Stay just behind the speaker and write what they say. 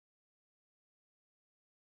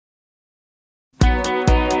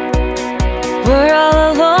we're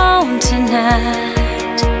all alone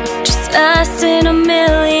tonight, just us and a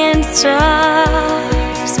million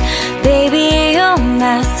stars. Baby, you're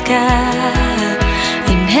my sky,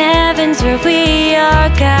 in heaven's where we are.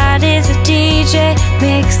 God is a DJ,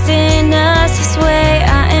 mixing us His way.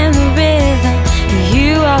 I am the rhythm, and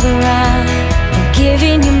you are the rhyme. I'm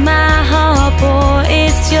giving you my heart, boy,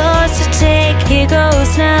 it's yours to take. Here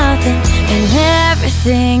goes nothing and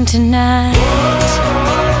everything tonight.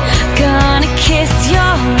 Gonna kiss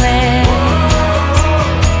your lips,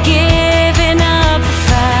 giving up the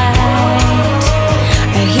fight.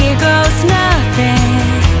 Here goes nothing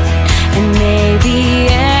and maybe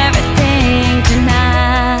everything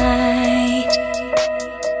tonight.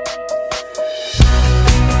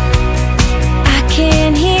 I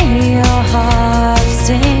can hear your heart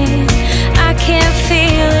sing, I can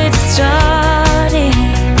feel it starting.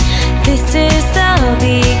 This is the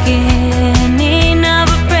beginning of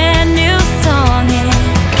a brand new song, and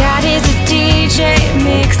God is a DJ,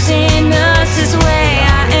 mixing us His way.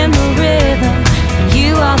 I am the rhythm,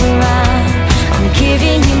 you are the rhyme. I'm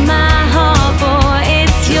giving you my heart, boy,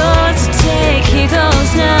 it's yours to take. Here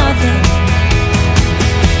goes nothing.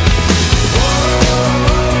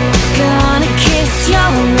 Gonna kiss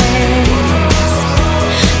your lips,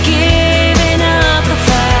 giving up the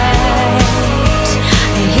fight.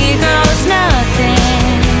 And here goes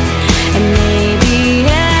nothing and maybe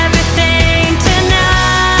everything tonight.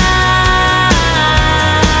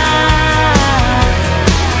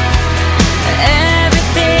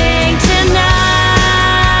 Everything tonight.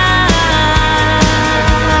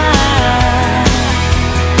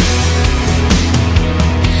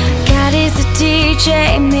 God is a DJ,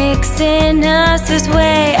 mixing us His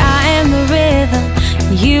way. I am the rhythm,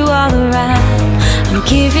 you are the rhyme. I'm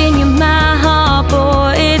giving you my heart,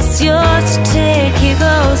 boy, it's yours to take. Here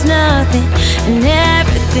goes nothing and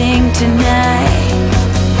everything tonight.